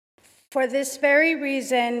For this very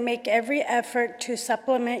reason, make every effort to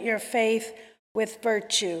supplement your faith with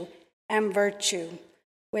virtue, and virtue,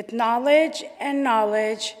 with knowledge and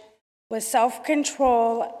knowledge, with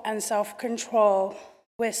self-control and self-control,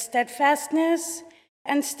 with steadfastness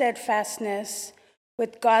and steadfastness,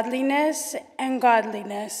 with godliness and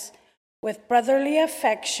godliness, with brotherly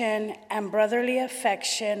affection and brotherly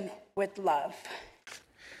affection, with love.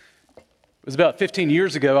 It was about 15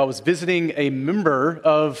 years ago, I was visiting a member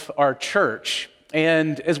of our church,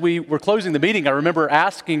 and as we were closing the meeting, I remember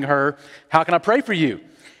asking her, "How can I pray for you?"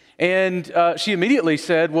 And she immediately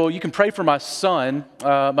said, "Well, you can pray for my son.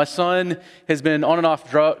 My son has been on and off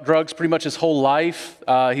drugs pretty much his whole life.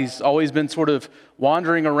 He's always been sort of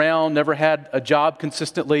wandering around, never had a job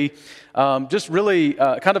consistently, just really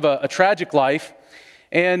kind of a tragic life."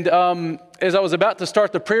 And as I was about to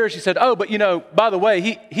start the prayer, she said, "Oh, but by the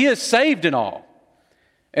way, he is saved and all."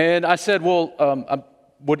 And I said, "Well,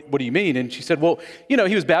 what do you mean?" And she said, "Well, he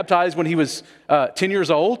was baptized when he was 10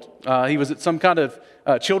 years old. He was at some kind of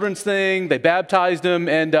children's thing. They baptized him,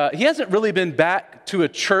 and he hasn't really been back to a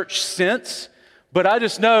church since. But I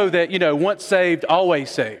just know that, once saved, always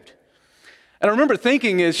saved." And I remember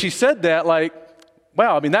thinking as she said that, like,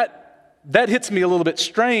 wow, I mean, that hits me a little bit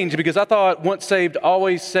strange, because I thought once saved,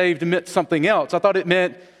 always saved meant something else. I thought it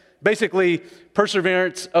meant basically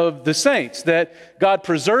perseverance of the saints, that God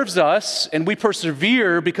preserves us and we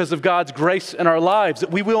persevere because of God's grace in our lives,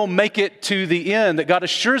 that we will make it to the end, that God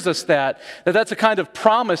assures us that's a kind of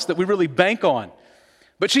promise that we really bank on.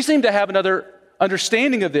 But she seemed to have another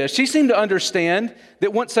understanding of this. She seemed to understand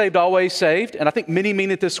that once saved, always saved, and I think many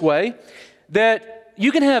mean it this way, that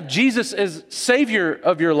you can have Jesus as Savior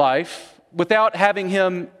of your life without having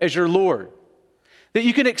Him as your Lord. That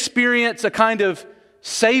you can experience a kind of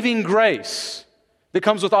saving grace that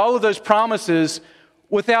comes with all of those promises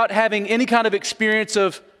without having any kind of experience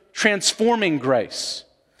of transforming grace.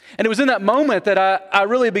 And it was in that moment that I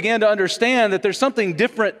really began to understand that there's something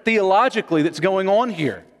different theologically that's going on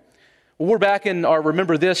here. Well, we're back in our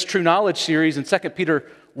Remember This True Knowledge series in 2 Peter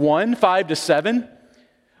 1, 5-7,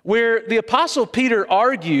 where the Apostle Peter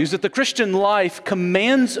argues that the Christian life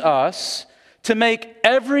commands us to make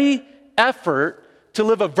every effort to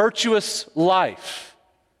live a virtuous life,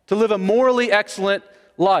 to live a morally excellent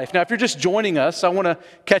life. Now, if you're just joining us, I want to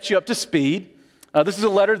catch you up to speed. This is a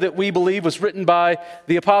letter that we believe was written by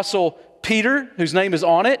the Apostle Peter, whose name is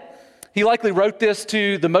on it. He likely wrote this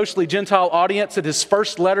to the mostly Gentile audience that his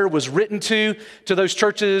first letter was written to those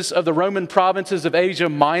churches of the Roman provinces of Asia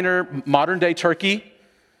Minor, modern-day Turkey.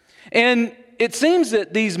 And it seems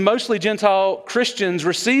that these mostly Gentile Christians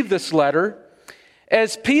received this letter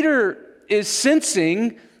as Peter is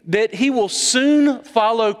sensing that he will soon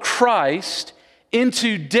follow Christ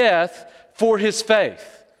into death for his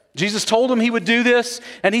faith. Jesus told him he would do this,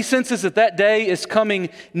 and he senses that day is coming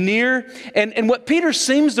near. And what Peter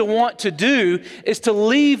seems to want to do is to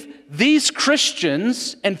leave these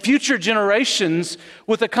Christians and future generations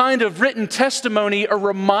with a kind of written testimony, a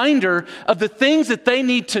reminder of the things that they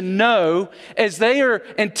need to know as they are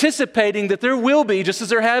anticipating that there will be, just as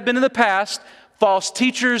there have been in the past, false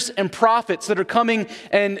teachers and prophets that are coming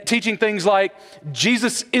and teaching things like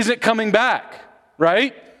Jesus isn't coming back,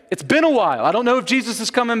 right? It's been a while. I don't know if Jesus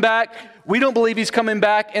is coming back. We don't believe He's coming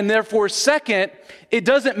back. And therefore, second, it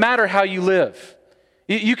doesn't matter how you live.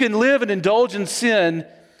 You can live and indulge in sin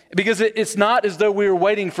because it's not as though we were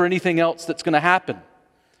waiting for anything else that's going to happen.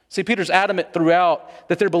 See, Peter's adamant throughout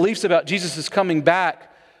that their beliefs about Jesus' coming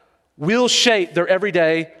back will shape their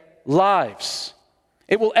everyday lives.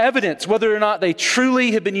 It will evidence whether or not they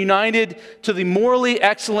truly have been united to the morally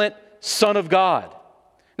excellent Son of God.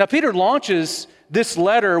 Now, Peter launches this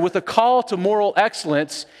letter with a call to moral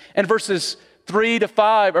excellence in verses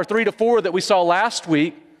 3-5 or 3-4 that we saw last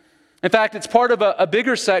week. In fact, it's part of a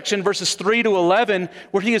bigger section, verses 3-11,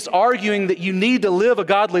 where he is arguing that you need to live a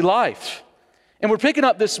godly life. And we're picking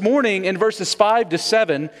up this morning in verses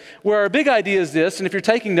 5-7, where our big idea is this, and if you're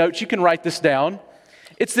taking notes, you can write this down.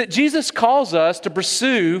 It's that Jesus calls us to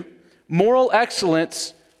pursue moral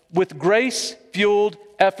excellence with grace-fueled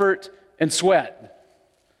effort and sweat.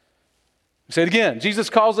 Say it again. Jesus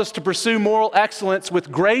calls us to pursue moral excellence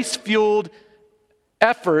with grace-fueled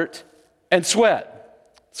effort and sweat.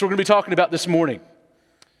 That's what we're going to be talking about this morning.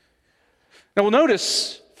 Now we'll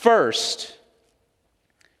notice first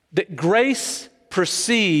that grace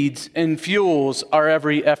precedes and fuels our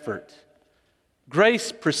every effort.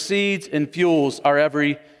 Grace precedes and fuels our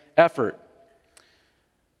every effort.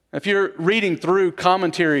 If you're reading through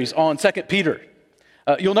commentaries on 2 Peter,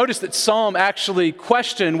 you'll notice that some actually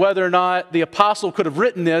question whether or not the apostle could have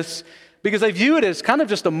written this because they view it as kind of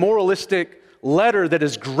just a moralistic letter that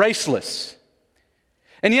is graceless.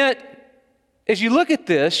 And yet, as you look at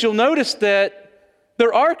this, you'll notice that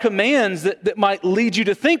there are commands that might lead you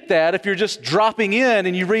to think that if you're just dropping in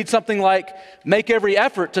and you read something like, make every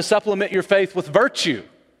effort to supplement your faith with virtue.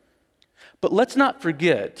 But let's not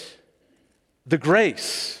forget the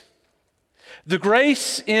grace. The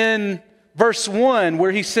grace in verse 1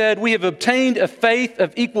 where he said, we have obtained a faith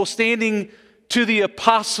of equal standing to the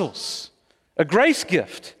apostles, a grace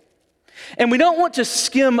gift. And we don't want to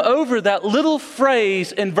skim over that little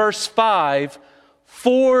phrase in verse 5,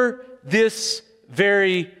 for this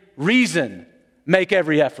very reason, make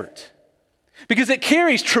every effort. Because it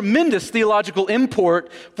carries tremendous theological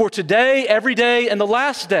import for today, every day, and the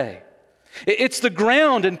last day. It's the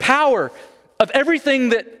ground and power of everything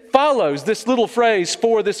that follows this little phrase,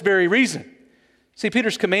 for this very reason. See,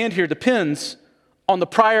 Peter's command here depends on the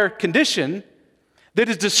prior condition that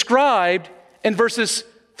is described in verses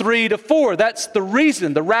 3 to 4. That's the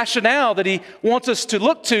reason, the rationale that he wants us to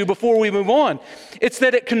look to before we move on. It's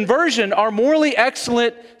that at conversion, our morally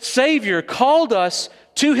excellent Savior called us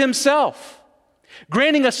to himself,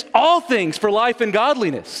 granting us all things for life and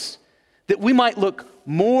godliness, that we might look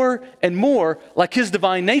more and more like his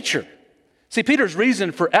divine nature. See, Peter's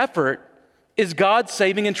reason for effort is God's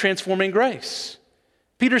saving and transforming grace.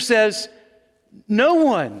 Peter says, no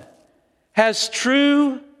one has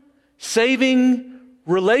true saving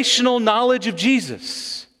relational knowledge of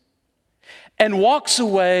Jesus and walks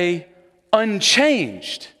away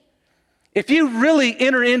unchanged. If you really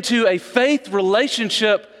enter into a faith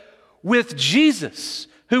relationship with Jesus,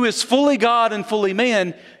 who is fully God and fully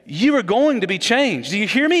man, you are going to be changed. Do you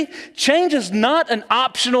hear me? Change is not an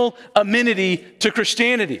optional amenity to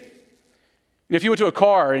Christianity. If you went to a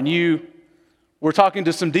car and you were talking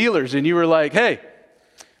to some dealers and you were like, hey,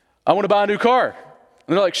 I want to buy a new car.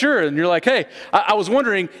 And they're like, sure. And you're like, hey, I was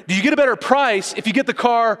wondering, do you get a better price if you get the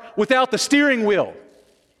car without the steering wheel?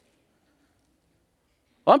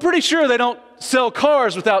 Well, I'm pretty sure they don't sell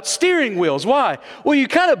cars without steering wheels. Why? Well, you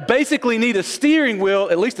kind of basically need a steering wheel,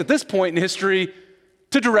 at least at this point in history,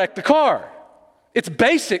 to direct the car. It's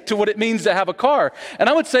basic to what it means to have a car. And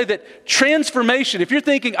I would say that transformation, if you're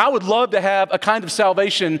thinking, I would love to have a kind of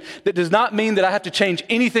salvation that does not mean that I have to change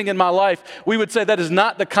anything in my life, we would say that is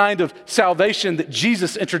not the kind of salvation that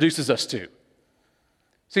Jesus introduces us to.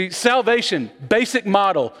 See, salvation, basic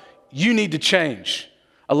model, you need to change.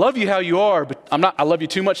 I love you how you are, but I love you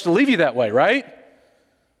too much to leave you that way, right?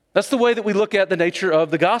 That's the way that we look at the nature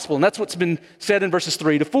of the gospel, and that's what's been said in verses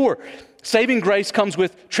 3 to 4. Saving grace comes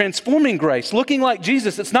with transforming grace. Looking like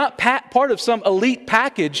Jesus, it's not part of some elite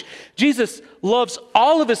package. Jesus loves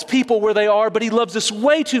all of his people where they are, but he loves us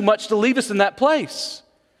way too much to leave us in that place.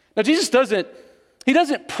 Now, Jesus doesn't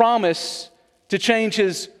promise to change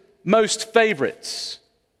his most favorites,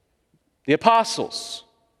 the apostles,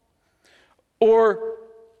 or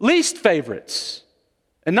least favorites,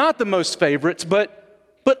 and not the most favorites, but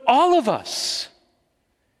all of us.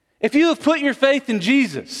 If you have put your faith in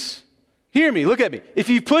Jesus, hear me, look at me. If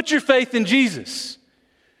you put your faith in Jesus,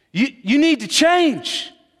 you need to change.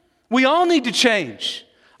 We all need to change.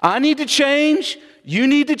 I need to change. You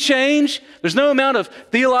need to change. There's no amount of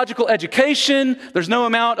theological education. There's no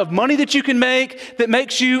amount of money that you can make that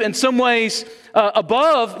makes you in some ways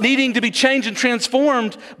above needing to be changed and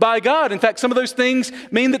transformed by God. In fact, some of those things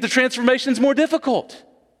mean that the transformation is more difficult.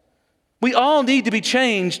 We all need to be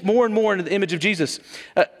changed more and more into the image of Jesus.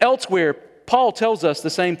 Elsewhere, Paul tells us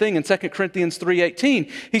the same thing in 2 Corinthians 3:18.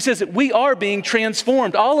 He says that we are being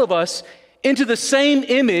transformed, all of us, into the same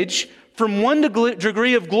image from one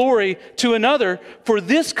degree of glory to another, for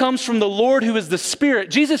this comes from the Lord who is the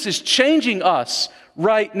Spirit. Jesus is changing us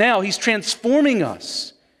right now. He's transforming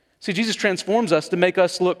us. See, Jesus transforms us to make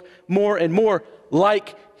us look more and more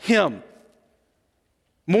like him.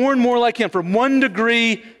 More and more like him, from one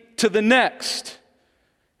degree to the next.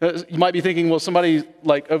 You might be thinking, well, somebody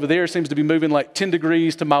like over there seems to be moving like 10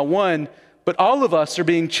 degrees to my one, but all of us are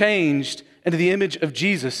being changed into the image of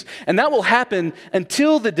Jesus. And that will happen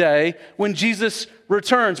until the day when Jesus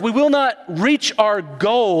returns. We will not reach our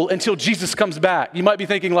goal until Jesus comes back. You might be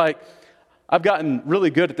thinking like, I've gotten really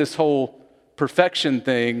good at this whole perfection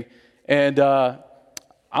thing, and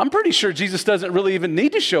I'm pretty sure Jesus doesn't really even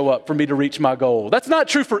need to show up for me to reach my goal. That's not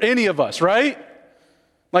true for any of us, right?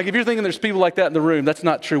 Like if you're thinking there's people like that in the room, that's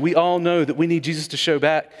not true. We all know that we need Jesus to show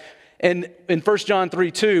back. And in 1 John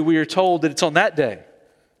 3:2, we are told that it's on that day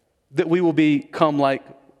that we will become like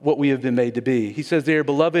what we have been made to be. He says there,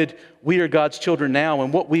 beloved, we are God's children now,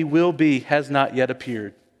 and what we will be has not yet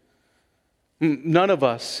appeared. None of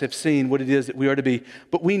us have seen what it is that we are to be,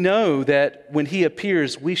 but we know that when he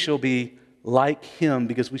appears, we shall be like him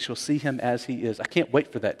because we shall see him as he is. I can't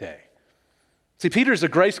wait for that day. See, Peter's a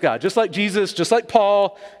grace guy, just like Jesus, just like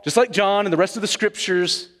Paul, just like John and the rest of the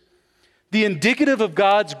scriptures. The indicative of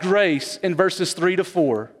God's grace in verses 3 to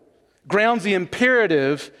 4 grounds the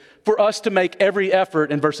imperative for us to make every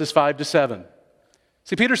effort in verses 5 to 7.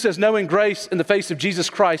 See, Peter says knowing grace in the face of Jesus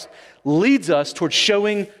Christ leads us towards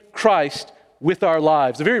showing Christ with our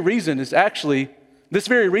lives. This very reason is actually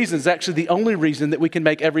the only reason that we can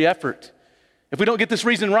make every effort. If we don't get this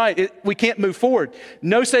reason right, we can't move forward.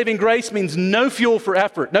 No saving grace means no fuel for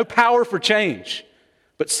effort, no power for change.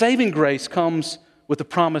 But saving grace comes with the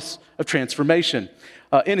promise of transformation.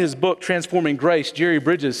 In his book, Transforming Grace, Jerry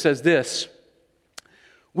Bridges says this: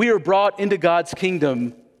 we are brought into God's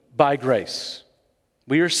kingdom by grace.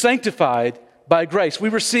 We are sanctified by grace. We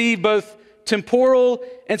receive both temporal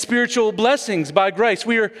and spiritual blessings by grace.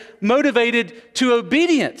 We are motivated to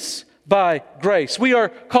obedience by grace. We are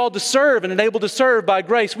called to serve and enabled to serve by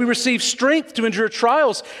grace. We receive strength to endure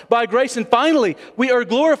trials by grace. And finally, we are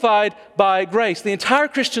glorified by grace. The entire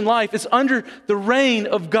Christian life is under the reign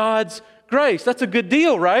of God's grace. That's a good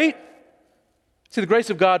deal, right? See, the grace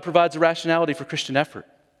of God provides a rationality for Christian effort.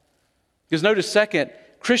 Because notice, second,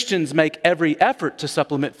 Christians make every effort to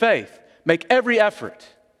supplement faith. Make every effort.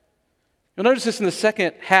 You'll notice this in the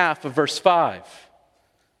second half of verse 5.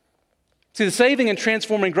 See, the saving and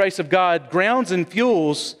transforming grace of God grounds and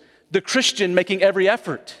fuels the Christian making every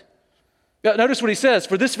effort. Notice what he says: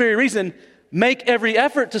 for this very reason, make every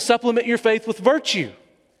effort to supplement your faith with virtue.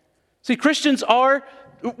 See,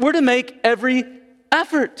 we're to make every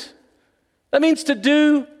effort. That means to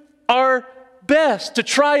do our best, to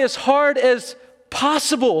try as hard as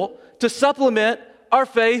possible to supplement our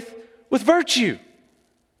faith with virtue.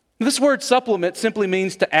 This word supplement simply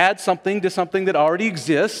means to add something to something that already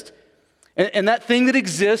exists. And that thing that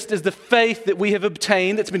exists is the faith that we have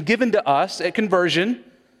obtained, that's been given to us at conversion.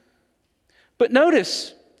 But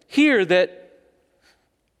notice here that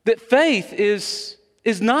faith is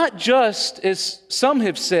not just, as some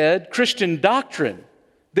have said, Christian doctrine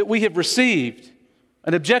that we have received,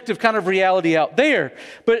 an objective kind of reality out there.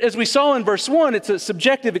 But as we saw in verse 1, it's a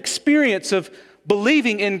subjective experience of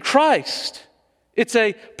believing in Christ. It's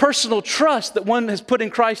a personal trust that one has put in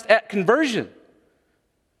Christ at conversion.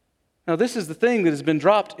 Now, this is the thing that has been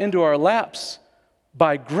dropped into our laps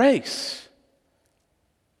by grace.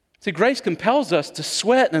 See, grace compels us to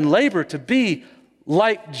sweat and labor to be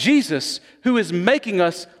like Jesus, who is making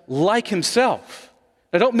us like himself.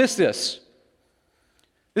 Now, don't miss this.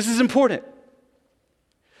 This is important.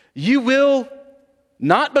 You will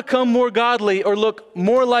not become more godly or look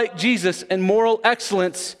more like Jesus in moral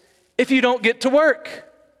excellence if you don't get to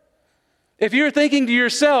work. If you're thinking to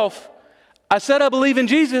yourself, I said I believe in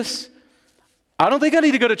Jesus, I don't think I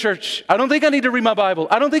need to go to church. I don't think I need to read my Bible.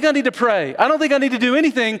 I don't think I need to pray. I don't think I need to do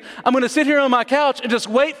anything. I'm going to sit here on my couch and just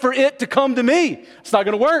wait for it to come to me. It's not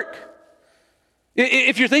going to work.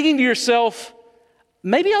 If you're thinking to yourself,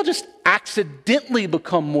 maybe I'll just accidentally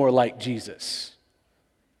become more like Jesus.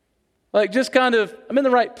 Like just kind of, I'm in the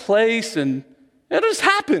right place and it'll just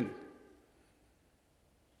happen.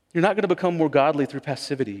 You're not going to become more godly through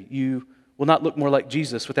passivity. You will not look more like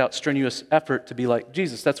Jesus without strenuous effort to be like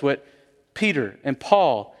Jesus. That's what Peter and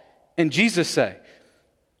Paul and Jesus say.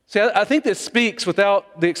 See, I think this speaks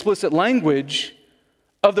without the explicit language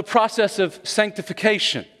of the process of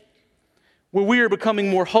sanctification, where we are becoming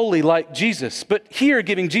more holy like Jesus. But here,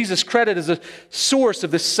 giving Jesus credit as a source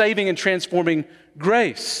of this saving and transforming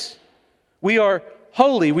grace. We are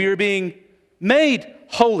holy. We are being made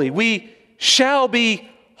holy. We shall be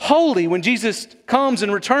holy when Jesus comes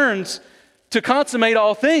and returns to consummate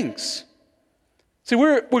all things. See,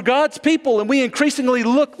 we're God's people, and we increasingly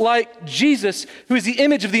look like Jesus, who is the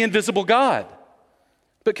image of the invisible God.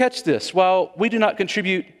 But catch this, while we do not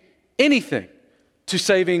contribute anything to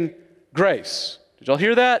saving grace. Did y'all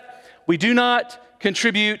hear that? We do not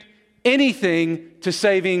contribute anything to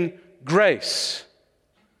saving grace,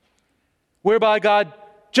 whereby God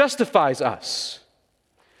justifies us.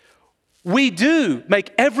 We do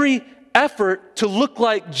make every effort to look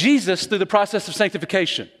like Jesus through the process of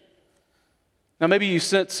sanctification. Now, maybe you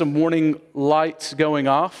sense some warning lights going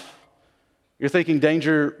off. You're thinking,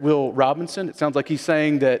 danger, Will Robinson. It sounds like he's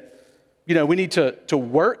saying that, we need to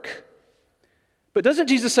work. But doesn't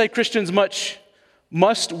Jesus say Christians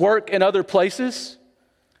must work in other places?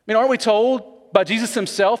 Aren't we told by Jesus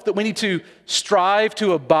himself that we need to strive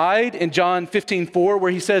to abide in John 15:4,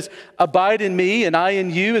 where he says, abide in me and I in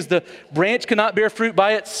you, as the branch cannot bear fruit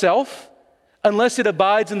by itself unless it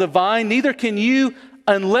abides in the vine, neither can you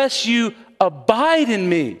unless you abide in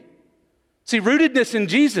me. See, rootedness in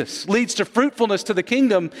Jesus leads to fruitfulness to the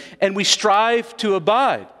kingdom, and we strive to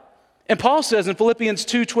abide. And Paul says in Philippians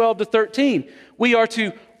 2:12-13, we are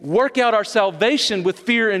to work out our salvation with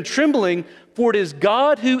fear and trembling, for it is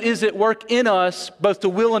God who is at work in us, both to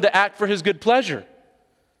will and to act for his good pleasure.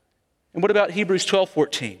 And what about Hebrews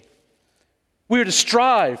 12:14? We are to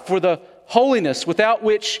strive for the holiness without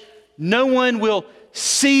which no one will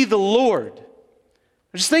see the Lord.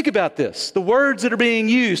 Just think about this. The words that are being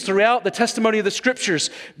used throughout the testimony of the Scriptures.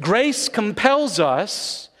 Grace compels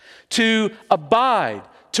us to abide,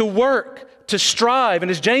 to work, to strive.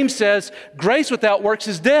 And as James says, grace without works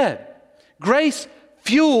is dead. Grace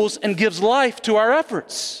fuels and gives life to our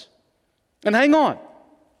efforts. And hang on.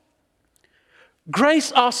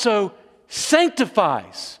 Grace also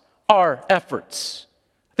sanctifies our efforts.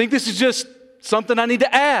 I think this is just something I need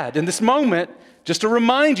to add in this moment, just to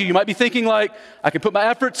remind you. You might be thinking like, I can put my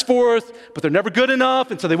efforts forth, but they're never good enough,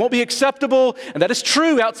 and so they won't be acceptable. And that is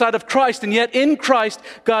true outside of Christ. And yet in Christ,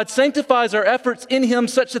 God sanctifies our efforts in Him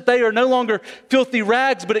such that they are no longer filthy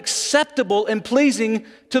rags, but acceptable and pleasing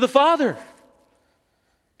to the Father.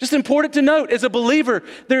 Just important to note, as a believer,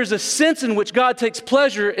 there's a sense in which God takes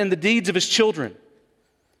pleasure in the deeds of His children.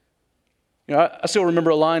 You know, I still remember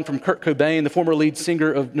a line from Kurt Cobain, the former lead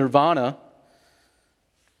singer of Nirvana.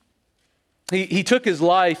 He took his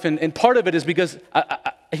life, and part of it is because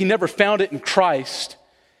he never found it in Christ.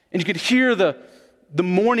 And you could hear the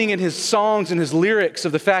mourning in his songs and his lyrics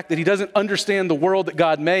of the fact that he doesn't understand the world that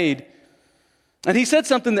God made. And he said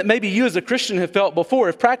something that maybe you as a Christian have felt before.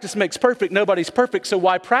 If practice makes perfect, nobody's perfect, so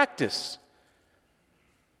why practice?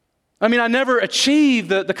 I mean, I never achieved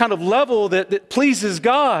the kind of level that pleases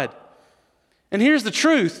God. And here's the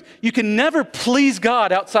truth. You can never please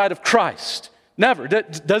God outside of Christ. Never.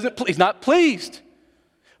 He's not pleased.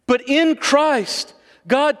 But in Christ,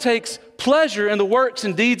 God takes pleasure in the works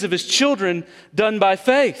and deeds of His children done by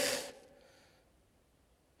faith.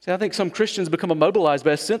 See, I think some Christians become immobilized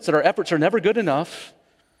by a sense that our efforts are never good enough.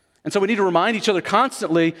 And so we need to remind each other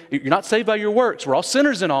constantly, you're not saved by your works. We're all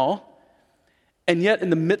sinners and all. And yet in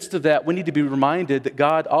the midst of that, we need to be reminded that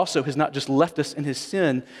God also has not just left us in His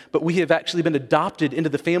sin, but we have actually been adopted into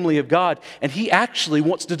the family of God. And He actually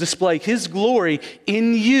wants to display His glory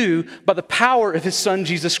in you by the power of His Son,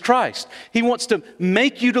 Jesus Christ. He wants to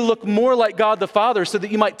make you to look more like God the Father so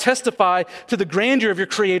that you might testify to the grandeur of your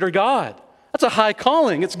Creator God. That's a high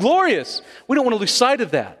calling. It's glorious. We don't want to lose sight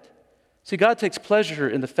of that. See, God takes pleasure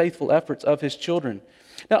in the faithful efforts of His children.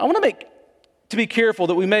 Now, I want to be careful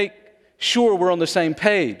that we make sure we're on the same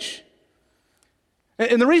page.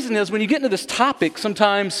 And the reason is, when you get into this topic,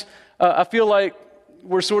 sometimes I feel like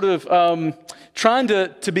we're sort of trying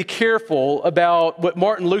to be careful about what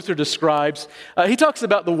Martin Luther describes. He talks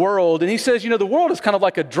about the world, and he says, the world is kind of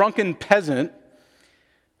like a drunken peasant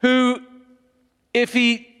who, if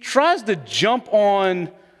he tries to jump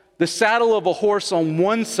on the saddle of a horse on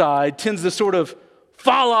one side, tends to sort of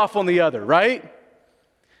fall off on the other, right?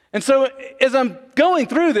 And so as I'm going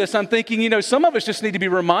through this, I'm thinking, some of us just need to be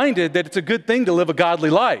reminded that it's a good thing to live a godly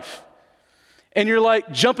life. And you're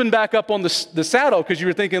like jumping back up on the saddle because you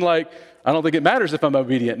were thinking like, I don't think it matters if I'm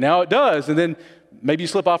obedient. Now it does. And then maybe you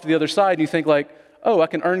slip off to the other side and you think like, oh, I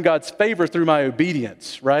can earn God's favor through my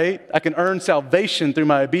obedience, right? I can earn salvation through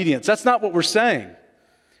my obedience. That's not what we're saying.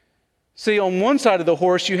 See, on one side of the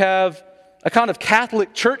horse, you have a kind of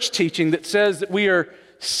Catholic church teaching that says that we are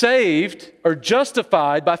saved or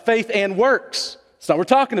justified by faith and works. That's not what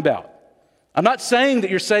we're talking about. I'm not saying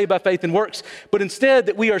that you're saved by faith and works, but instead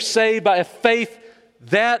that we are saved by a faith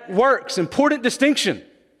that works. Important distinction.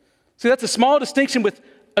 See, that's a small distinction with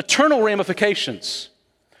eternal ramifications.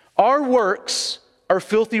 Our works are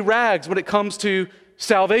filthy rags when it comes to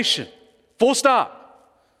salvation. Full stop.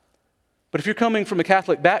 But if you're coming from a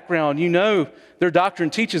Catholic background, their doctrine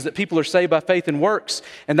teaches that people are saved by faith and works.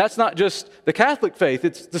 And that's not just the Catholic faith.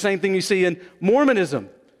 It's the same thing you see in Mormonism,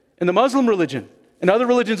 in the Muslim religion, and other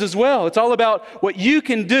religions as well. It's all about what you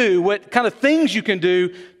can do, what kind of things you can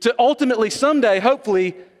do to ultimately someday,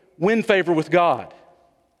 hopefully, win favor with God.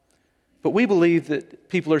 But we believe that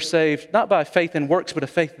people are saved not by faith and works, but a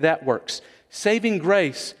faith that works. Saving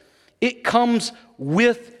grace, it comes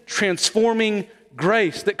with transforming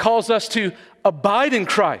grace that calls us to abide in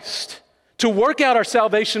Christ, to work out our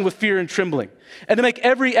salvation with fear and trembling, and to make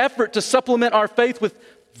every effort to supplement our faith with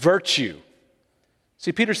virtue.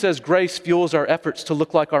 See, Peter says grace fuels our efforts to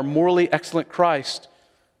look like our morally excellent Christ,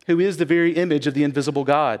 who is the very image of the invisible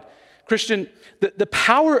God. Christian, the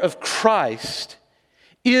power of Christ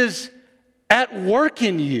is at work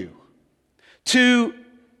in you to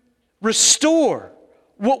restore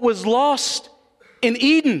what was lost in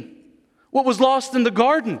Eden, what was lost in the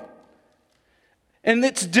garden. And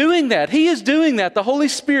it's doing that. He is doing that. The Holy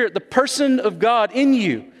Spirit, the person of God in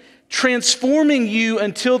you, transforming you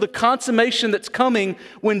until the consummation that's coming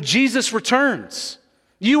when Jesus returns.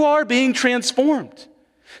 You are being transformed.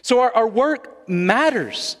 So our work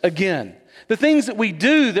matters again. The things that we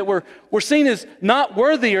do that we're seen as not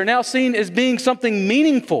worthy are now seen as being something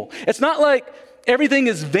meaningful. It's not like everything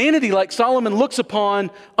is vanity like Solomon looks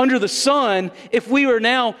upon under the sun if we are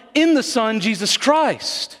now in the Son, Jesus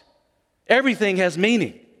Christ. Everything has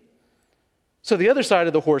meaning. So the other side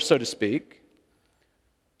of the horse, so to speak,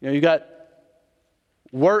 you got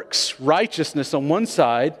works righteousness on one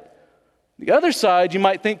side. The other side, you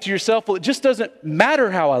might think to yourself, well, it just doesn't matter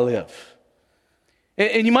how I live.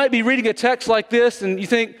 And you might be reading a text like this and you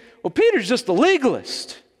think, well, Peter's just a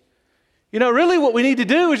legalist. Really what we need to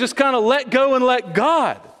do is just kind of let go and let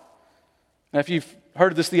God. Now, if you've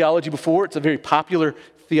heard of this theology before, it's a very popular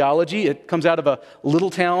theology. It comes out of a little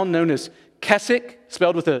town known as Keswick,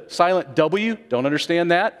 spelled with a silent W. Don't understand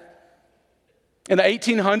that. In the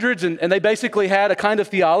 1800s, and they basically had a kind of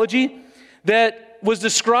theology that was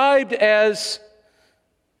described as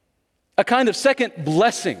a kind of second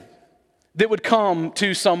blessing that would come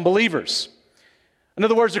to some believers. In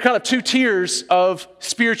other words, there are kind of two tiers of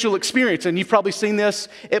spiritual experience, and you've probably seen this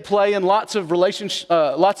at play in lots of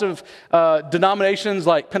denominations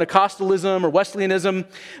like Pentecostalism or Wesleyanism.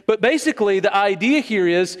 But basically, the idea here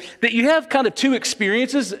is that you have kind of two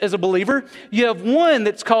experiences as a believer. You have one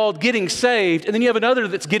that's called getting saved, and then you have another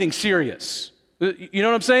that's getting serious. You know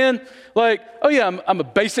what I'm saying? Like, oh yeah, I'm a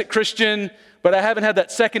basic Christian, but I haven't had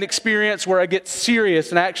that second experience where I get serious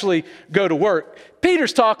and actually go to work.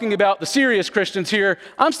 Peter's talking about the serious Christians here.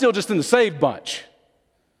 I'm still just in the saved bunch.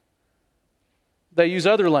 They use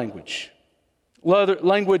other language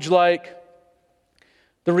like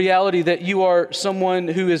the reality that you are someone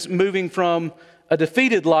who is moving from a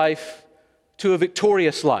defeated life to a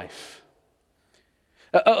victorious life.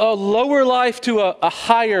 A lower life to a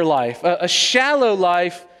higher life, a shallow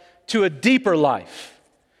life to a deeper life.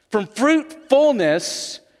 From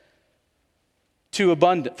fruitfulness to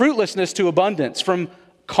fruitlessness to abundance, from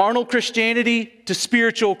carnal Christianity to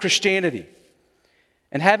spiritual Christianity,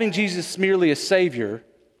 and having Jesus merely as Savior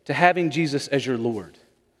to having Jesus as your Lord.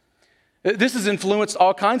 This has influenced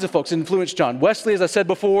all kinds of folks. It influenced John Wesley, as I said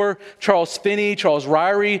before, Charles Finney, Charles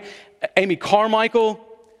Ryrie, Amy Carmichael.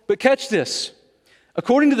 But catch this.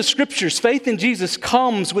 According to the Scriptures, faith in Jesus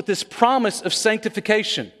comes with this promise of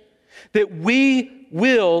sanctification, that we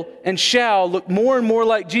will and shall look more and more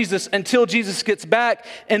like Jesus until Jesus gets back,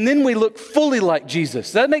 and then we look fully like Jesus.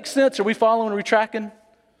 Does that make sense? Are we following? Are we tracking?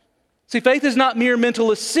 See, faith is not mere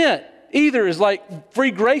mental assent either, as like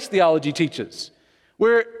free grace theology teaches,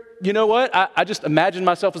 where, you know what, I just imagine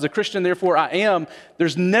myself as a Christian, therefore I am.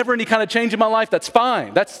 There's never any kind of change in my life. That's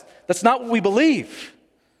fine. That's not what we believe.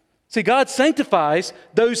 See, God sanctifies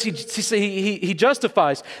those he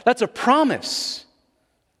justifies. That's a promise.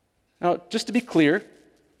 Now, just to be clear,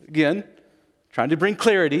 again, trying to bring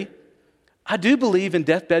clarity, I do believe in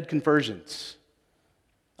deathbed conversions.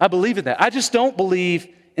 I believe in that. I just don't believe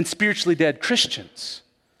in spiritually dead Christians.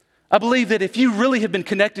 I believe that if you really have been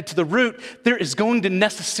connected to the root, there is going to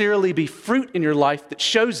necessarily be fruit in your life that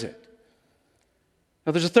shows it.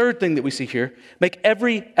 Now, there's a third thing that we see here. Make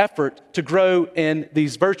every effort to grow in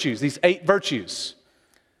these virtues, these 8 virtues.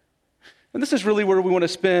 And this is really where we want to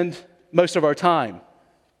spend most of our time.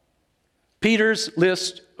 Peter's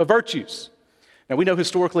list of virtues. Now, we know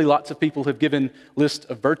historically lots of people have given lists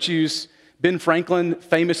of virtues. Ben Franklin,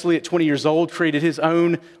 famously at 20 years old, created his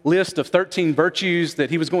own list of 13 virtues that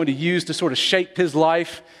he was going to use to sort of shape his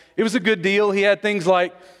life. It was a good deal. He had things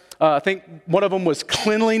like, I think one of them was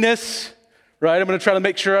cleanliness, right? I'm going to try to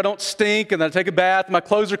make sure I don't stink and that I take a bath, my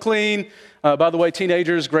clothes are clean. By the way,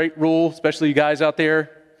 teenagers, great rule, especially you guys out there.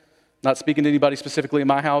 Not speaking to anybody specifically in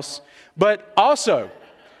my house. But also,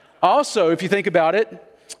 if you think about it,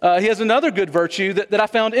 he has another good virtue that I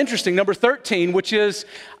found interesting, number 13, which is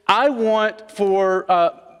I want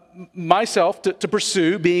for myself to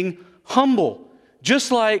pursue being humble,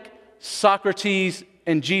 just like Socrates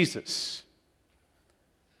and Jesus.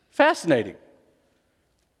 Fascinating.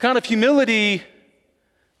 Kind of humility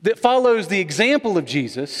that follows the example of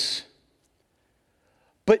Jesus,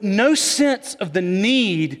 but no sense of the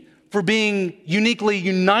need for being uniquely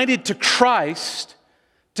united to Christ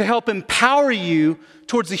to help empower you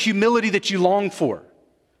towards the humility that you long for.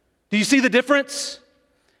 Do you see the difference?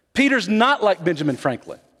 Peter's not like Benjamin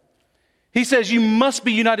Franklin. He says you must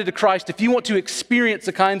be united to Christ if you want to experience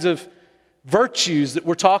the kinds of virtues that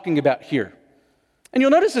we're talking about here. And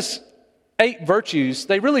you'll notice this 8 virtues,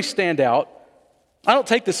 they really stand out I don't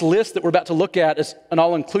take this list that we're about to look at as an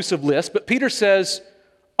all-inclusive list, but Peter says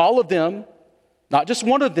all of them, not just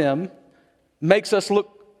one of them, makes us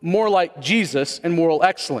look more like Jesus and moral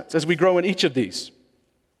excellence as we grow in each of these.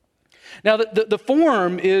 Now, the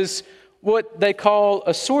form is what they call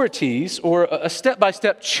a sorites, or a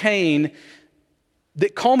step-by-step chain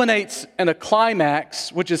that culminates in a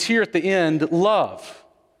climax, which is here at the end, love.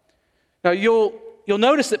 Now, you'll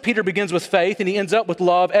notice that Peter begins with faith and he ends up with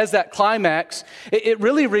love as that climax. It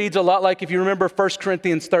really reads a lot like if you remember 1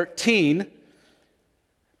 Corinthians 13.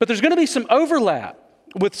 But there's going to be some overlap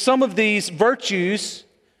with some of these virtues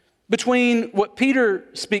between what Peter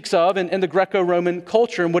speaks of and the Greco-Roman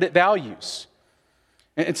culture and what it values.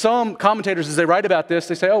 And some commentators, as they write about this,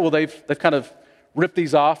 they say, oh, well, they've kind of ripped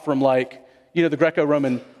these off from the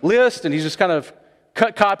Greco-Roman list, and he's just kind of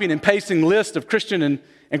copying and pasting the list of Christian and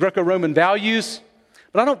Greco-Roman values.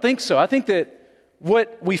 But I don't think so. I think that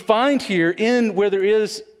what we find here in where there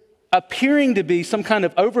is appearing to be some kind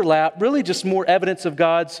of overlap, really just more evidence of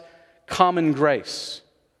God's common grace.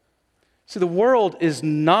 See, the world is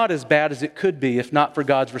not as bad as it could be if not for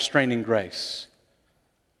God's restraining grace.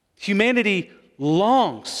 Humanity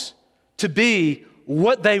longs to be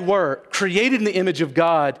what they were, created in the image of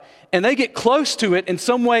God, and they get close to it in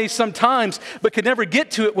some ways sometimes, but could never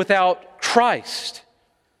get to it without Christ.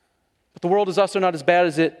 But the world is also not as bad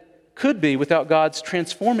as it could be without God's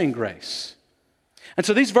transforming grace. And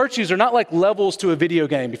so these virtues are not like levels to a video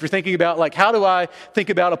game. If you're thinking about how do I think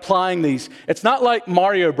about applying these? It's not like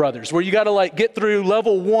Mario Brothers where you got to get through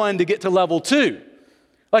level 1 to get to level 2.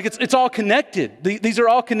 It's all connected. These are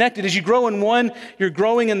all connected. As you grow in one, you're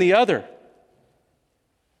growing in the other.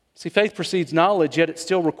 See, faith precedes knowledge, yet it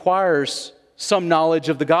still requires some knowledge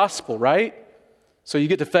of the gospel, right? So you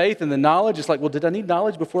get to faith and then knowledge. It's well, did I need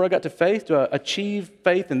knowledge before I got to faith? Do I achieve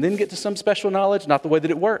faith and then get to some special knowledge? Not the way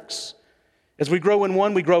that it works. As we grow in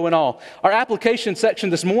one, we grow in all. Our application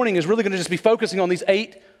section this morning is really going to just be focusing on these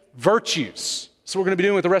 8 virtues. So we're going to be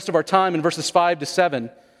doing with the rest of our time in verses 5 to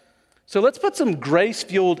 7. So let's put some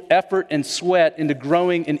grace-fueled effort and sweat into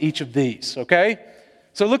growing in each of these, okay?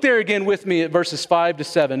 So look there again with me at verses 5 to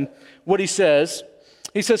 7, what he says.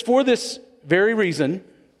 He says, for this very reason,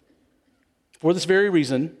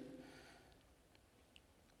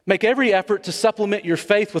 make every effort to supplement your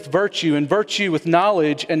faith with virtue, and virtue with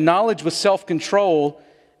knowledge, and knowledge with self-control,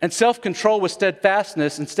 and self-control with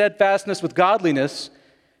steadfastness, and steadfastness with godliness,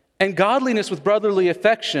 and godliness with brotherly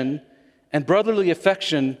affection, and brotherly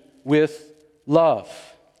affection with love.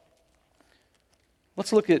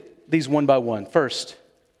 Let's look at these one by one. First,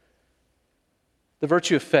 the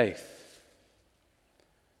virtue of faith.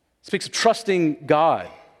 It speaks of trusting God.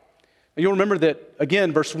 You'll remember that,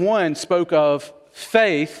 again, verse 1 spoke of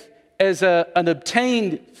faith as an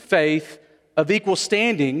obtained faith of equal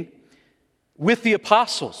standing with the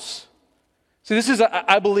apostles. So this is,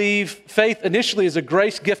 I believe, faith initially is a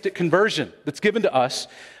grace gift at conversion that's given to us.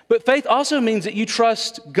 But faith also means that you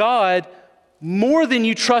trust God more than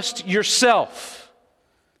you trust yourself.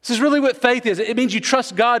 This is really what faith is. It means you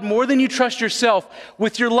trust God more than you trust yourself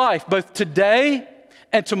with your life, both today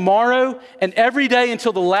and tomorrow and every day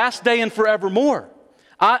until the last day and forevermore.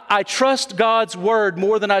 I trust God's word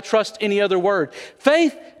more than I trust any other word.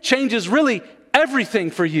 Faith changes really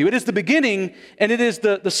everything for you. It is the beginning and it is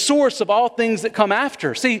the source of all things that come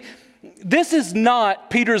after. See, this is not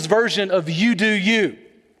Peter's version of you do you,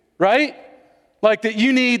 right? Like that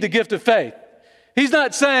you need the gift of faith. He's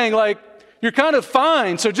not saying you're kind of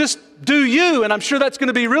fine, so just do you, and I'm sure that's going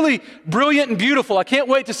to be really brilliant and beautiful. I can't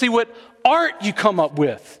wait to see what art you come up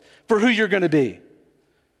with for who you're going to be.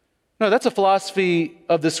 No, that's a philosophy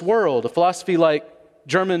of this world, a philosophy like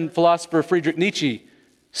German philosopher Friedrich Nietzsche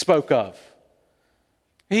spoke of.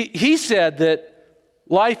 He said that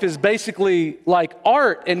life is basically like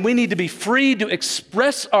art, and we need to be free to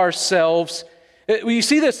express ourselves. You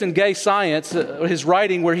see this in Gay Science, his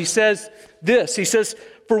writing, where he says this. He says,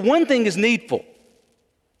 for one thing is needful,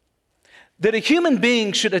 that a human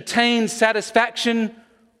being should attain satisfaction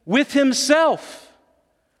with himself,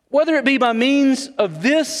 whether it be by means of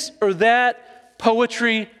this or that,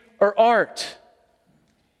 poetry or art.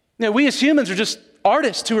 Now, we as humans are just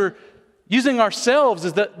artists who are using ourselves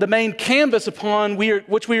as the main canvas upon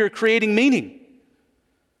which we are creating meaning.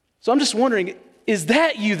 So I'm just wondering, is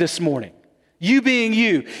that you this morning? You being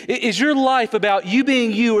you. Is your life about you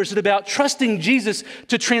being you, or is it about trusting Jesus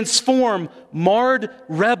to transform marred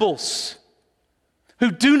rebels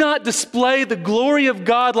who do not display the glory of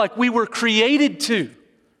God like we were created to,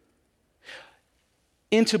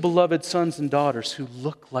 into beloved sons and daughters who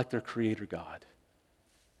look like their Creator God?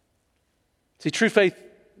 See, true faith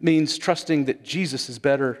means trusting that Jesus is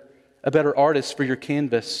better a better artist for your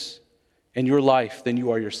canvas and your life than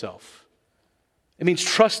you are yourself. It means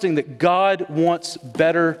trusting that God wants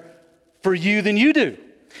better for you than you do.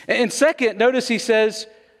 And second, notice he says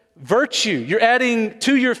virtue. You're adding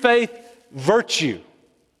to your faith virtue.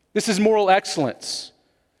 This is moral excellence.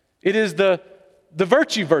 It is the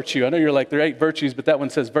virtue. I know you're like, there are 8 virtues, but that one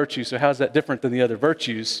says virtue, so how's that different than the other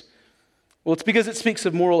virtues? Well, it's because it speaks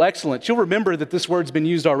of moral excellence. You'll remember that this word's been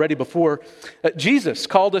used already before. Jesus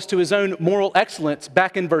called us to his own moral excellence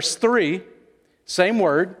back in verse 3, same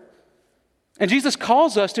word. And Jesus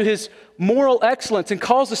calls us to his moral excellence and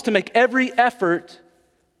calls us to make every effort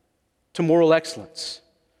to moral excellence.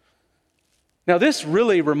 Now, this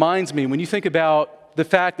really reminds me, when you think about the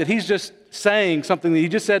fact that he's just saying something that he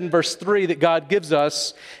just said in verse 3 that God gives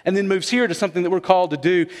us, and then moves here to something that we're called to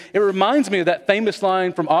do. It reminds me of that famous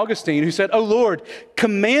line from Augustine who said, "Oh Lord,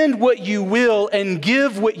 command what you will and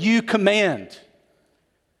give what you command."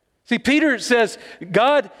 See, Peter says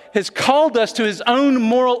God has called us to his own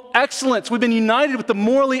moral excellence. We've been united with the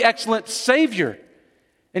morally excellent Savior.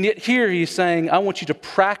 And yet here he's saying, I want you to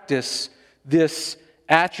practice this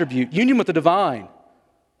attribute, union with the divine,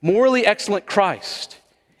 morally excellent Christ.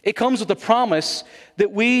 It comes with the promise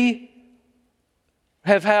that we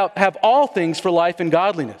have all things for life and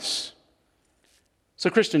godliness. So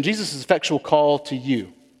Christian, Jesus' effectual call to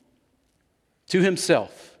you, to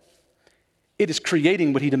himself, it is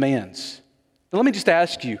creating what he demands. Now let me just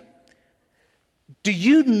ask you, do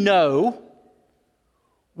you know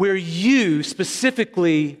where you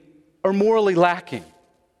specifically are morally lacking?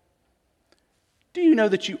 Do you know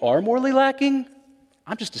that you are morally lacking?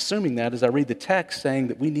 I'm just assuming that as I read the text saying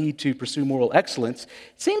that we need to pursue moral excellence.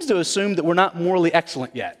 It seems to assume that we're not morally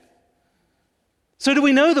excellent yet. So do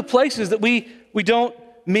we know the places that we don't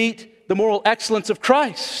meet the moral excellence of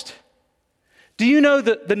Christ? Do you know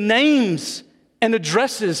the names and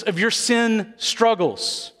addresses of your sin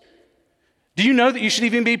struggles? Do you know that you should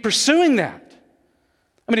even be pursuing that?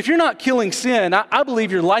 I mean, if you're not killing sin, I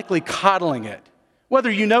believe you're likely coddling it, whether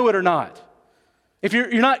you know it or not. If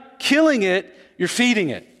you're not killing it, you're feeding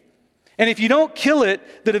it. And if you don't kill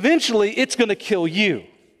it, then eventually it's going to kill you.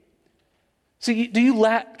 See, do you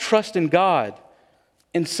lack trust in God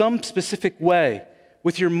in some specific way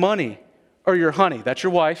with your money or your honey? That's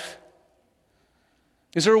your wife.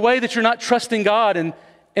 Is there a way that you're not trusting God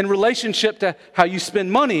in relationship to how you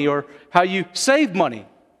spend money or how you save money?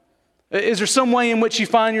 Is there some way in which you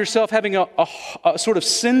find yourself having a sort of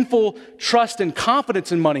sinful trust and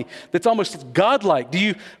confidence in money that's almost godlike? Do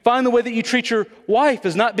you find the way that you treat your wife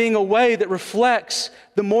as not being a way that reflects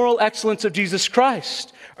the moral excellence of Jesus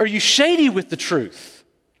Christ? Are you shady with the truth?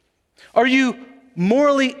 Are you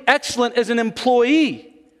morally excellent as an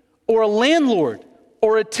employee or a landlord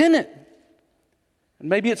or a tenant? And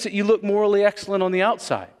maybe it's that you look morally excellent on the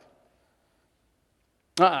outside.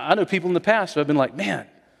 I know people in the past who have been like, man,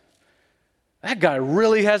 that guy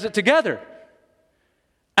really has it together.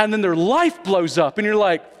 And then their life blows up and you're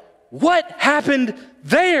like, what happened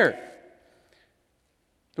there?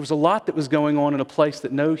 There was a lot that was going on in a place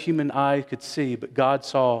that no human eye could see, but God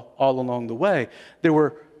saw all along the way. There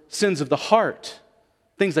were sins of the heart,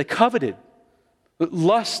 things they coveted,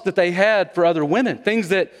 lust that they had for other women, things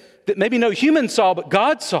that maybe no human saw, but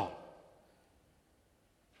God saw.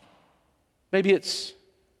 Maybe it's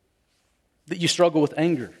that you struggle with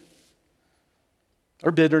anger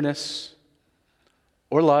or bitterness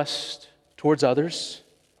or lust towards others,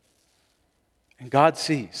 and God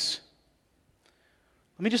sees.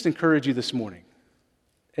 Let me just encourage you this morning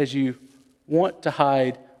as you want to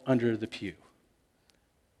hide under the pew.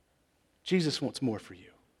 Jesus wants more for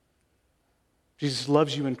you. Jesus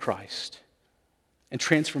loves you in Christ. And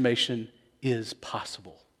transformation is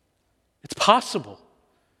possible. It's possible.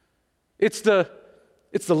 It's the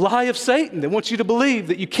lie of Satan that wants you to believe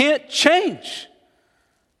that you can't change.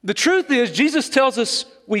 The truth is, Jesus tells us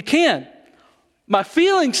we can. My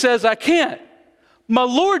feeling says I can't. My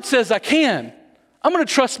Lord says I can. I'm going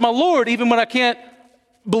to trust my Lord even when I can't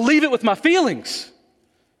believe it with my feelings.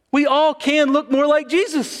 We all can look more like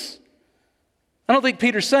Jesus. I don't think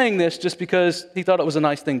Peter's saying this just because he thought it was a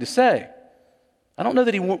nice thing to say. I don't know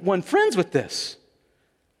that he won friends with this.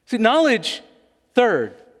 See, knowledge,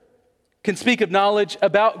 third, can speak of knowledge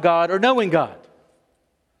about God or knowing God.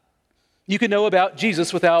 You can know about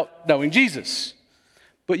Jesus without knowing Jesus.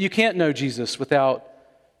 But you can't know Jesus without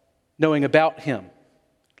knowing about him,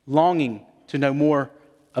 longing to know more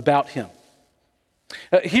about him.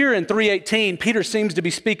 Here in 3:18, Peter seems to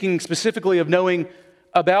be speaking specifically of knowing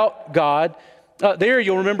about God. There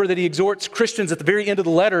you'll remember that he exhorts Christians at the very end of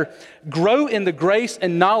the letter, grow in the grace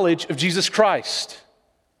and knowledge of Jesus Christ.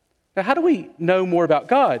 Now, how do we know more about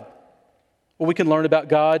God? Well, we can learn about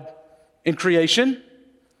God in creation.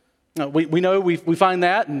 We find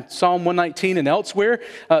that in Psalm 119 and elsewhere,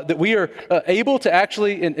 that we are able to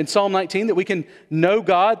actually, in Psalm 19, that we can know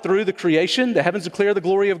God through the creation. The heavens declare the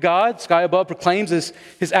glory of God. Sky above proclaims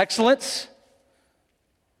His excellence.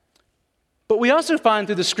 But we also find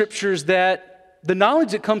through the Scriptures that the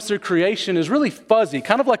knowledge that comes through creation is really fuzzy,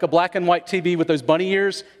 kind of like a black and white TV with those bunny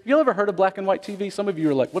ears. Have you ever heard of black and white TV? Some of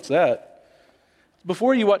you are like, what's that?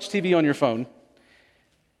 Before you watch TV on your phone,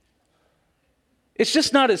 it's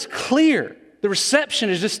just not as clear. The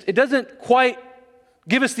reception is just, it doesn't quite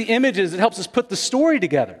give us the images that helps us put the story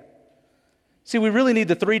together. See, we really need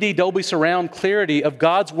the 3D Dolby surround clarity of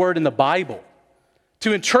God's Word in the Bible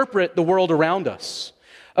to interpret the world around us.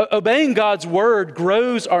 Obeying God's Word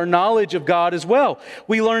grows our knowledge of God as well.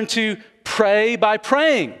 We learn to pray by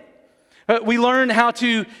praying. We learn how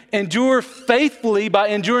to endure faithfully by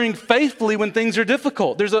enduring faithfully when things are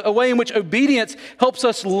difficult. There's a way in which obedience helps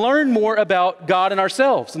us learn more about God and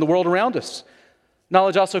ourselves and the world around us.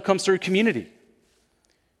 Knowledge also comes through community.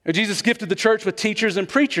 Jesus gifted the church with teachers and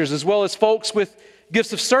preachers, as well as folks with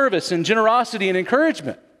gifts of service and generosity and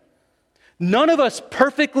encouragement. None of us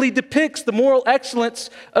perfectly depicts the moral excellence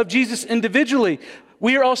of Jesus individually.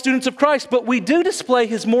 We are all students of Christ, but we do display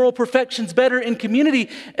His moral perfections better in community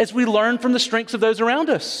as we learn from the strengths of those around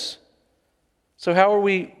us. So how are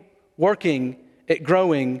we working at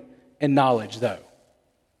growing in knowledge, though?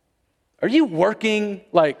 Are you working,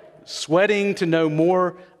 like sweating to know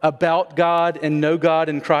more about God and know God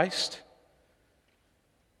in Christ?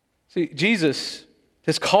 See, Jesus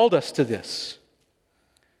has called us to this.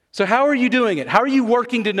 So how are you doing it? How are you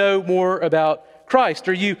working to know more about Christ?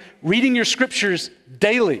 Are you reading your scriptures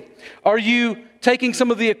daily? Are you taking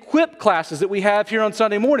some of the equip classes that we have here on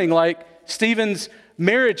Sunday morning, like Stephen's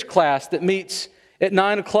marriage class that meets at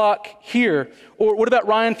 9 o'clock here? Or what about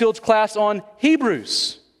Ryan Field's class on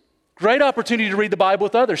Hebrews? Great opportunity to read the Bible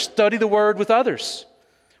with others, study the Word with others.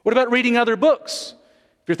 What about reading other books?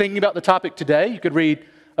 If you're thinking about the topic today, you could read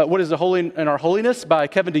What is the Holy in Our Holiness by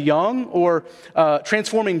Kevin DeYoung, or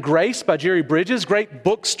Transforming Grace by Jerry Bridges. Great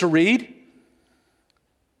books to read.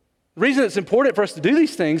 The reason it's important for us to do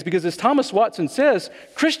these things because, as Thomas Watson says,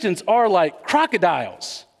 Christians are like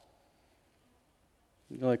crocodiles.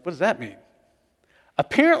 You're like, what does that mean?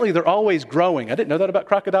 Apparently, they're always growing. I didn't know that about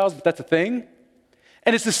crocodiles, but that's a thing.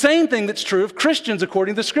 And it's the same thing that's true of Christians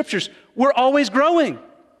according to the Scriptures. We're always growing.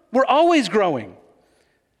 We're always growing.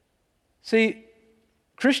 See,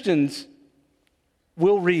 Christians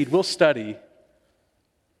will read, will study,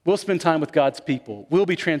 will spend time with God's people, will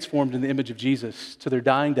be transformed in the image of Jesus to their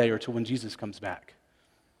dying day or to when Jesus comes back.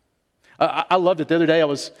 I loved it. The other day I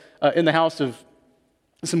was in the house of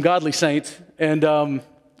some godly saints, and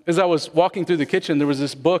as I was walking through the kitchen, there was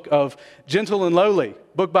this book of Gentle and Lowly,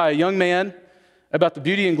 book by a young man about the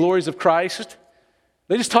beauty and glories of Christ.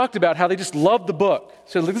 They just talked about how they just loved the book.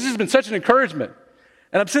 So this has been such an encouragement.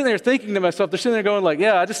 And I'm sitting there thinking to myself, they're sitting there going like,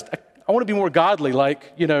 yeah, I want to be more godly,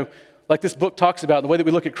 like this book talks about, the way that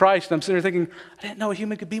we look at Christ. And I'm sitting there thinking, I didn't know a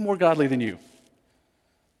human could be more godly than you.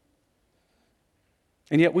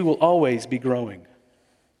 And yet we will always be growing.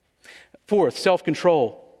 Fourth,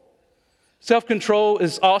 self-control. Self-control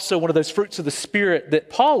is also one of those fruits of the Spirit that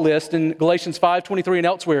Paul lists in Galatians 5:23 and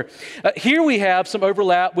elsewhere. Here we have some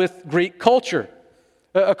overlap with Greek culture,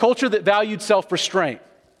 a culture that valued self-restraint.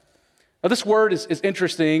 Now, this word is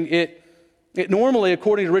interesting. It normally,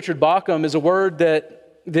 according to Richard Bauckham, is a word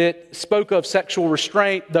that spoke of sexual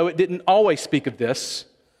restraint, though it didn't always speak of this.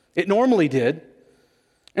 It normally did.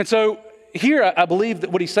 And so here, I believe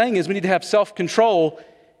that what he's saying is we need to have self-control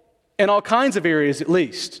in all kinds of areas at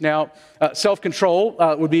least. Now, self-control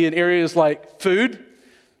would be in areas like food.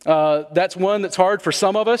 That's one that's hard for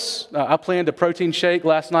some of us. I planned a protein shake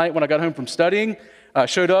last night when I got home from studying. I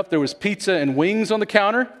showed up, there was pizza and wings on the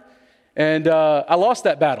counter. And I lost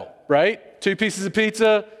that battle, right? 2 pieces of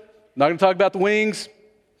pizza, not going to talk about the wings.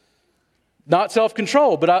 Not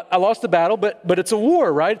self-control, but I lost the battle, but it's a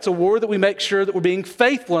war, right? It's a war that we make sure that we're being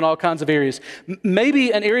faithful in all kinds of areas.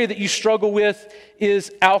 Maybe an area that you struggle with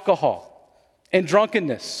is alcohol and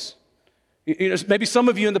drunkenness. Maybe some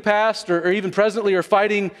of you in the past or even presently are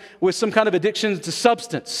fighting with some kind of addiction to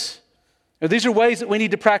substance. Now, these are ways that we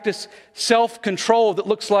need to practice self-control that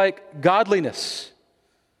looks like godliness.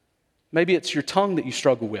 Maybe it's your tongue that you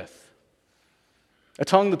struggle with. A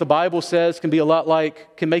tongue that the Bible says can make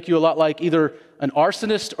you a lot like either an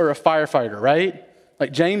arsonist or a firefighter, right?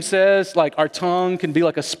 Like James says, like our tongue can be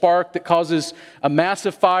like a spark that causes a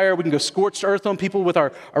massive fire. We can go scorched earth on people with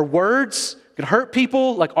our words. It can hurt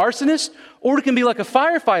people like arsonists. Or it can be like a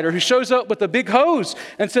firefighter who shows up with a big hose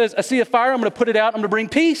and says, I see a fire, I'm going to put it out, I'm going to bring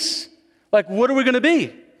peace. Like, what are we going to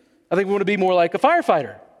be? I think we want to be more like a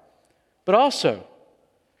firefighter. But also,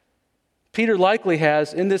 Peter likely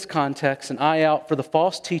has, in this context, an eye out for the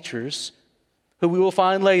false teachers who we will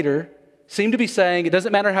find later seem to be saying it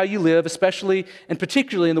doesn't matter how you live, especially and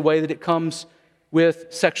particularly in the way that it comes with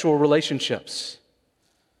sexual relationships.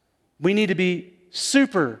 We need to be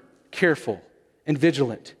super careful and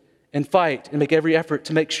vigilant and fight and make every effort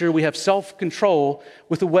to make sure we have self-control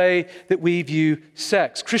with the way that we view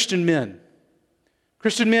sex. Christian men,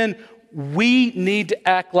 we need to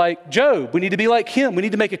act like Job. We need to be like him. We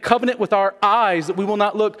need to make a covenant with our eyes that we will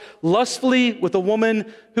not look lustfully with a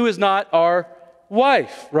woman who is not our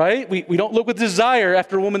wife, right? We don't look with desire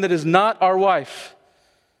after a woman that is not our wife.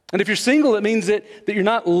 And if you're single, it means that you're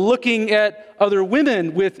not looking at other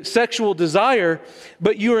women with sexual desire,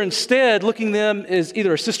 but you are instead looking them as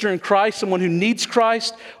either a sister in Christ, someone who needs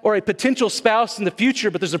Christ, or a potential spouse in the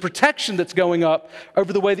future, but there's a protection that's going up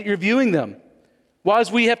over the way that you're viewing them.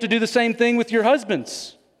 Wives, we have to do the same thing with your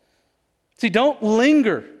husbands. See, don't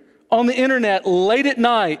linger on the internet late at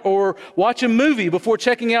night or watch a movie before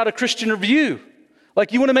checking out a Christian review.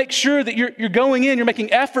 Like, you want to make sure that you're going in, you're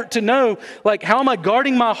making effort to know, like, how am I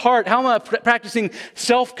guarding my heart? How am I practicing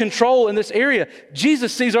self-control in this area?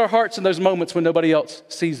 Jesus sees our hearts in those moments when nobody else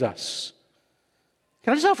sees us.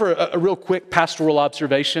 Can I just offer a real quick pastoral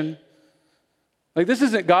observation? Like, this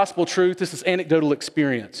isn't gospel truth, this is anecdotal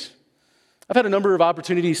experience. I've had a number of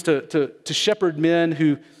opportunities to shepherd men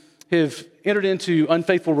who have entered into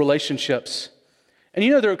unfaithful relationships. And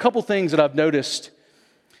you know, there are a couple things that I've noticed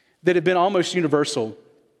that have been almost universal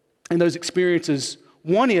in those experiences.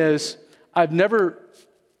 One is, I've never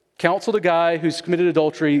counseled a guy who's committed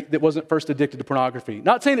adultery that wasn't first addicted to pornography.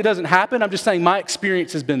 Not saying it doesn't happen, I'm just saying my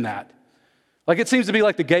experience has been that. Like, it seems to be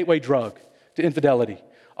like the gateway drug to infidelity.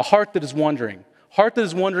 A heart that is wandering. Heart that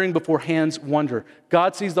is wandering before hands wander.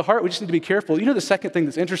 God sees the heart. We just need to be careful. You know, the second thing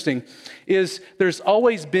that's interesting is there's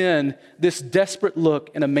always been this desperate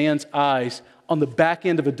look in a man's eyes on the back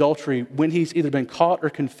end of adultery when he's either been caught or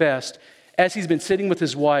confessed, as he's been sitting with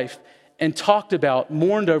his wife and talked about,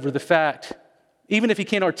 mourned over the fact, even if he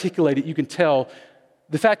can't articulate it, you can tell,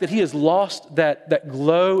 the fact that he has lost that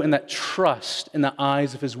glow and that trust in the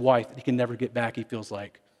eyes of his wife that he can never get back, he feels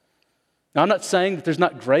like. Now, I'm not saying that there's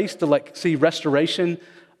not grace to see restoration.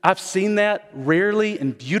 I've seen that rarely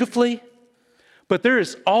and beautifully, but there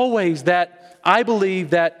is always that, I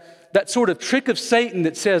believe, that sort of trick of Satan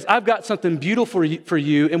that says, I've got something beautiful for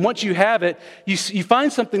you, and once you have it, you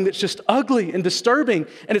find something that's just ugly and disturbing,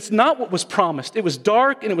 and it's not what was promised. It was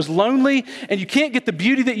dark, and it was lonely, and you can't get the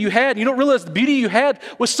beauty that you had. You don't realize the beauty you had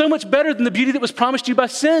was so much better than the beauty that was promised you by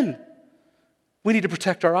sin. We need to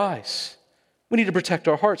protect our eyes. We need to protect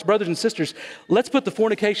our hearts. Brothers and sisters, let's put the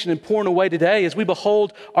fornication and porn away today as we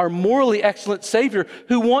behold our morally excellent Savior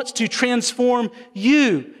who wants to transform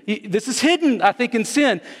you. This is hidden, I think, in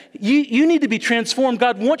sin. You need to be transformed.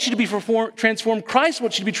 God wants you to be transformed. Christ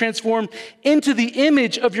wants you to be transformed into the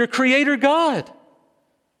image of your Creator God.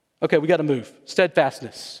 Okay, we got to move.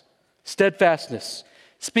 Steadfastness. Steadfastness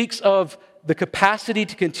speaks of the capacity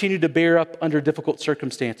to continue to bear up under difficult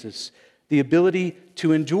circumstances, the ability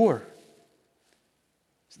to endure.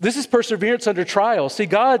 This is perseverance under trial. See,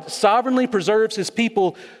 God sovereignly preserves his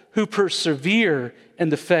people who persevere in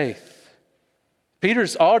the faith.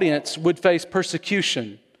 Peter's audience would face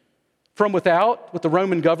persecution from without with the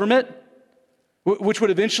Roman government, which would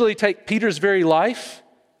eventually take Peter's very life.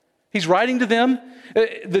 He's writing to them.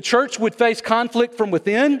 The church would face conflict from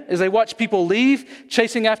within as they watch people leave,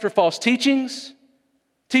 chasing after false teachings.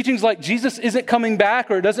 Teachings like Jesus isn't coming back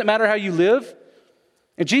or it doesn't matter how you live.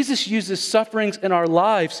 And Jesus uses sufferings in our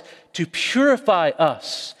lives to purify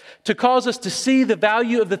us, to cause us to see the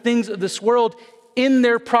value of the things of this world in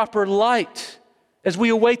their proper light as we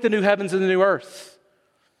await the new heavens and the new earth.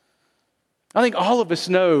 I think all of us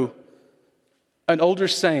know an older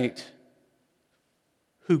saint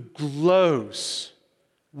who glows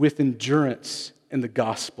with endurance in the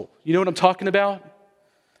gospel. You know what I'm talking about?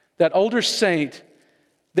 That older saint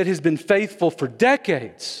that has been faithful for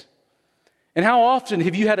decades. And how often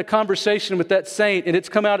have you had a conversation with that saint and it's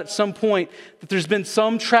come out at some point that there's been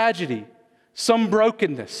some tragedy, some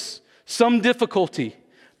brokenness, some difficulty,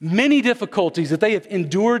 many difficulties that they have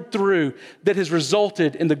endured through that has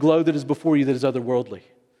resulted in the glow that is before you that is otherworldly.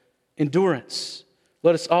 Endurance.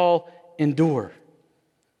 Let us all endure.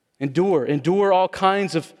 Endure all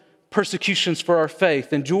kinds of persecutions for our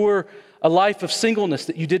faith. Endure a life of singleness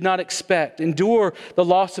that you did not expect. Endure the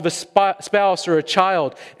loss of a spouse or a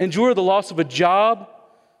child. Endure the loss of a job.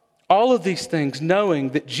 All of these things,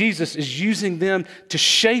 knowing that Jesus is using them to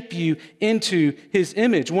shape you into his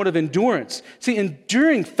image, one of endurance. See,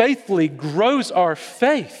 enduring faithfully grows our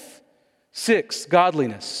faith. 6,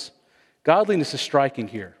 godliness. Godliness is striking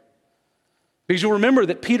here. Because you'll remember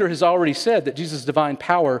that Peter has already said that Jesus' divine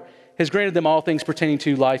power has granted them all things pertaining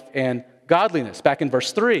to life and godliness, back in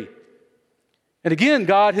verse 3. And again,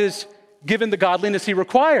 God has given the godliness he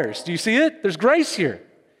requires. Do you see it? There's grace here.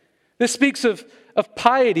 This speaks of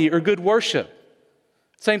piety or good worship.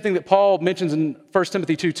 Same thing that Paul mentions in 1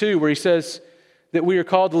 Timothy 2:2, where he says that we are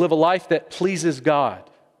called to live a life that pleases God.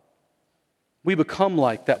 We become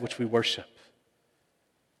like that which we worship.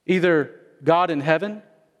 Either God in heaven,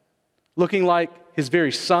 looking like his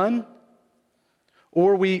very Son,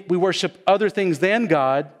 or we worship other things than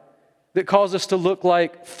God that cause us to look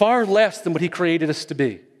like far less than what he created us to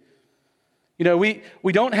be. You know,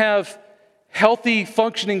 we don't have healthy,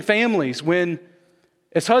 functioning families when,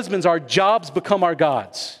 as husbands, our jobs become our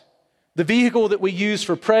gods. The vehicle that we use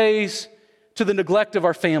for praise to the neglect of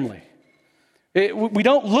our family. We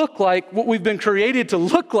don't look like what we've been created to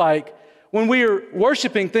look like when we are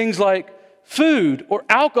worshiping things like food or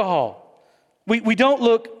alcohol. We don't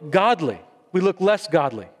look godly. We look less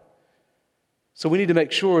godly. So we need to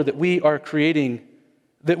make sure that we are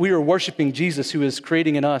worshiping Jesus, who is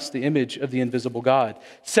creating in us the image of the invisible God.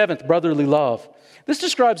 7th, brotherly love. This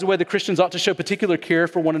describes the way that Christians ought to show particular care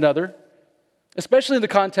for one another, especially in the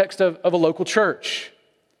context of a local church.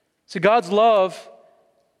 See, God's love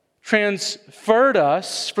transferred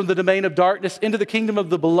us from the domain of darkness into the kingdom of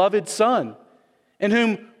the beloved Son, in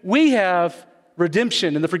whom we have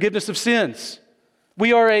redemption and the forgiveness of sins.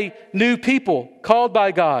 We are a new people called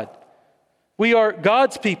by God. We are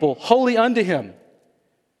God's people, holy unto him.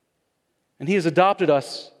 And he has adopted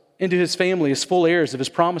us into his family as full heirs of his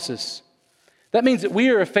promises. That means that we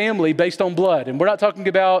are a family based on blood. And we're not talking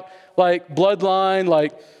about like bloodline,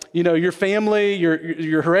 like, you know, your family,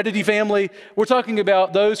 your heredity family. We're talking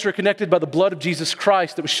about those who are connected by the blood of Jesus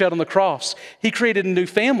Christ that was shed on the cross. He created a new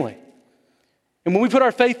family. And when we put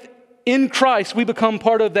our faith in Christ, we become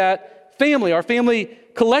part of that family. Our family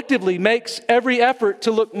collectively makes every effort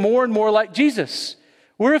to look more and more like Jesus.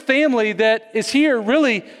 We're a family that is here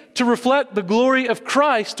really to reflect the glory of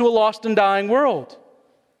Christ to a lost and dying world.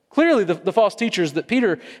 Clearly, the false teachers that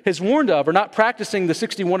Peter has warned of are not practicing the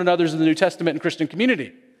 61 another's of the New Testament and Christian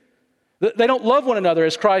community. They don't love one another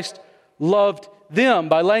as Christ loved them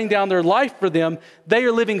by laying down their life for them. They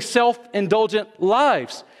are living self-indulgent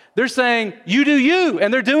lives. They're saying, you do you,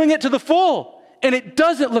 and they're doing it to the full, and it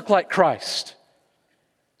doesn't look like Christ.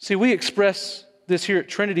 See, we express this here at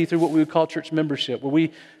Trinity through what we would call church membership, where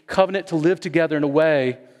we covenant to live together in a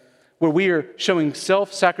way where we are showing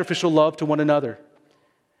self-sacrificial love to one another.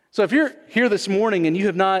 So if you're here this morning and you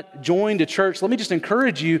have not joined a church, let me just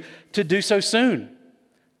encourage you to do so soon.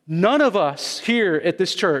 None of us here at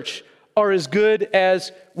this church are as good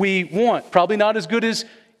as we want. Probably not as good as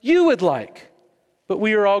you would like, but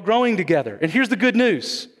we are all growing together. And here's the good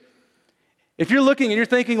news. If you're looking and you're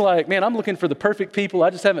thinking like, man, I'm looking for the perfect people, I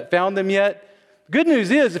just haven't found them yet. The good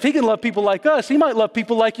news is, if he can love people like us, he might love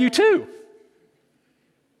people like you too.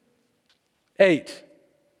 8,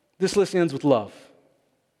 this list ends with love.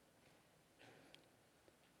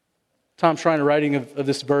 Tom Schreiner, writing of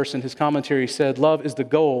this verse in his commentary, said, love is the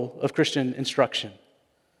goal of Christian instruction.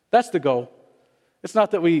 That's the goal. It's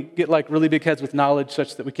not that we get like really big heads with knowledge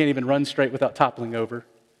such that we can't even run straight without toppling over.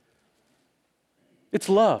 It's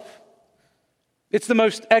love. It's the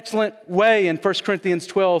most excellent way in 1 Corinthians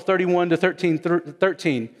 12, 31 to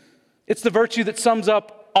 13. It's the virtue that sums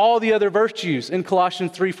up all the other virtues in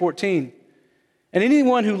Colossians 3:14. And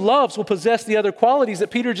anyone who loves will possess the other qualities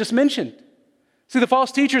that Peter just mentioned. See, the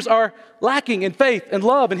false teachers are lacking in faith and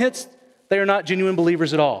love, and hence they are not genuine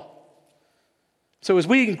believers at all. So as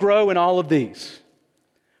we grow in all of these,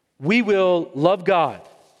 we will love God.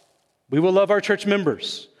 We will love our church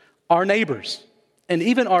members, our neighbors, and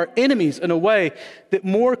even our enemies in a way that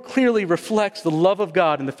more clearly reflects the love of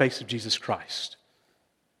God in the face of Jesus Christ.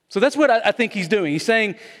 So that's what I think he's doing. He's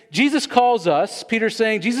saying Jesus calls us, Peter's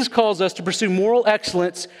saying Jesus calls us to pursue moral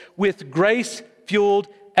excellence with grace-fueled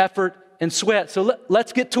effort and sweat. So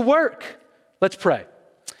let's get to work. Let's pray.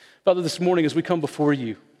 Father, this morning as we come before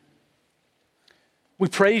you, we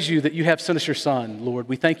praise you that you have sent us your Son, Lord.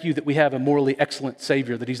 We thank you that we have a morally excellent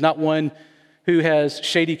Savior, that he's not one who has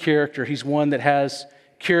shady character. He's one that has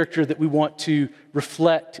character that we want to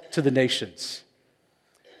reflect to the nations.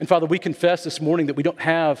 And Father, we confess this morning that we don't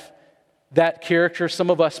have that character. Some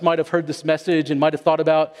of us might have heard this message and might have thought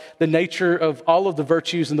about the nature of all of the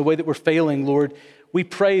virtues and the way that we're failing, Lord. We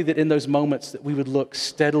pray that in those moments that we would look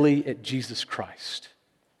steadily at Jesus Christ.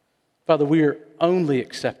 Father, we are only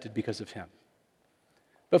accepted because of him.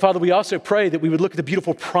 But Father, we also pray that we would look at the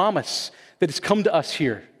beautiful promise that has come to us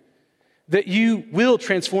here, that you will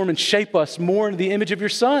transform and shape us more into the image of your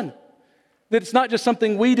Son, that it's not just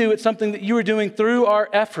something we do, it's something that you are doing through our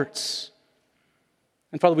efforts.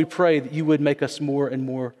 And Father, we pray that you would make us more and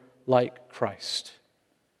more like Christ.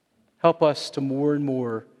 Help us to more and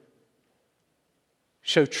more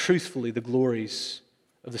show truthfully the glories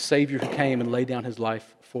of the Savior who came and laid down his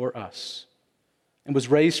life for us and was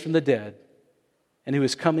raised from the dead, and who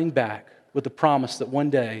is coming back with the promise that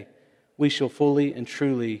one day we shall fully and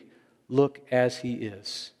truly look as he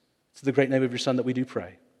is. It's the great name of your Son that we do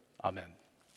pray. Amen.